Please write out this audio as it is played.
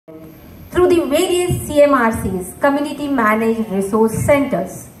through the various CMRCs, Community Managed Resource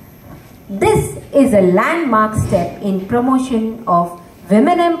Centers. This is a landmark step in promotion of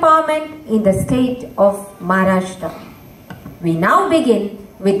women empowerment in the state of Maharashtra. We now begin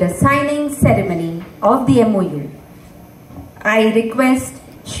with the signing ceremony of the MOU. I request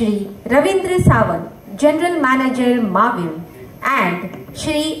Shri Ravindra Sawant, General Manager MAVIM, and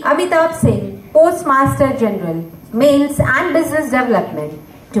Shri Amitabh Singh, Postmaster General, Mails and Business Development,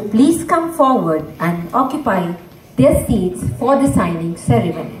 to please come forward and occupy their seats for the signing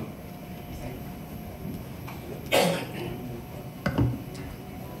ceremony.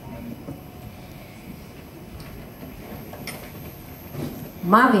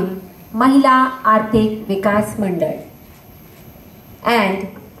 MAVIM, Mahila, Arthik, Vikas Mandal, and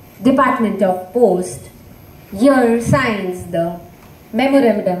Department of Post here signs the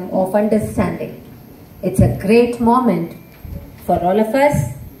Memorandum of Understanding. It's a great moment for all of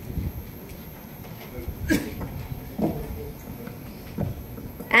us.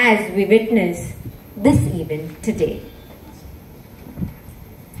 As we witness this event today.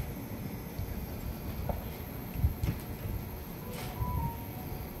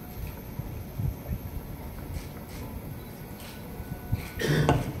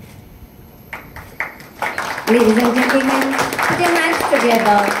 Ladies and gentlemen, put your hands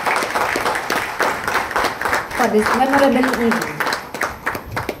together for this memorable evening.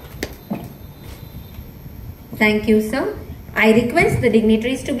 Thank you, sir. I request the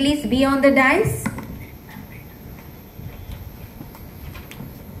dignitaries to please be on the dais.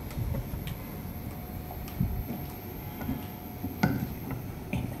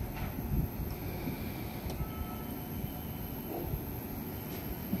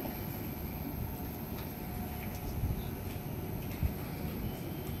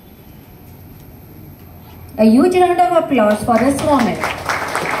 A huge round of applause for this moment.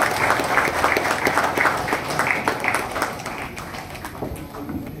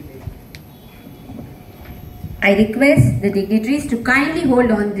 I request the dignitaries to kindly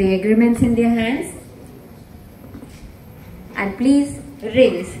hold on the agreements in their hands and please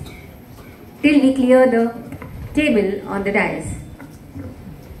raise till we clear the table on the dais.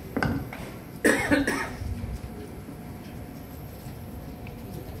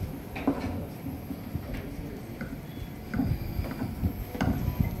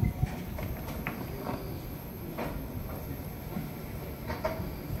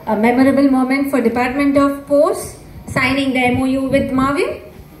 A memorable moment for Department of Post signing the MOU with MAVIM.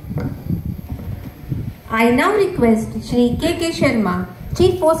 I now request Shri K. Sharma,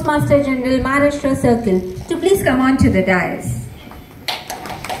 Chief Postmaster General, Maharashtra Circle, to please come on to the dais.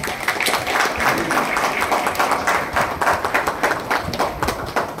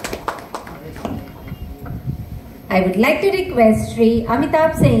 I would like to request Shri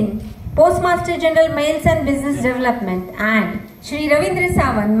Amitabh Singh, Postmaster General, Mails and Business Development, and Shri Ravindra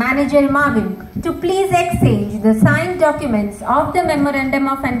Sawant, Manager MAVIM, to please exchange the signed documents of the Memorandum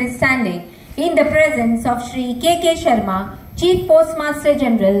of Understanding in the presence of Shri K. Sharma, Chief Postmaster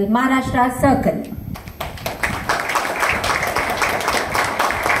General, Maharashtra Circle.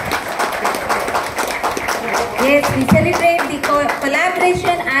 Yes, we celebrate the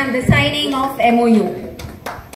collaboration and the signing of MOU.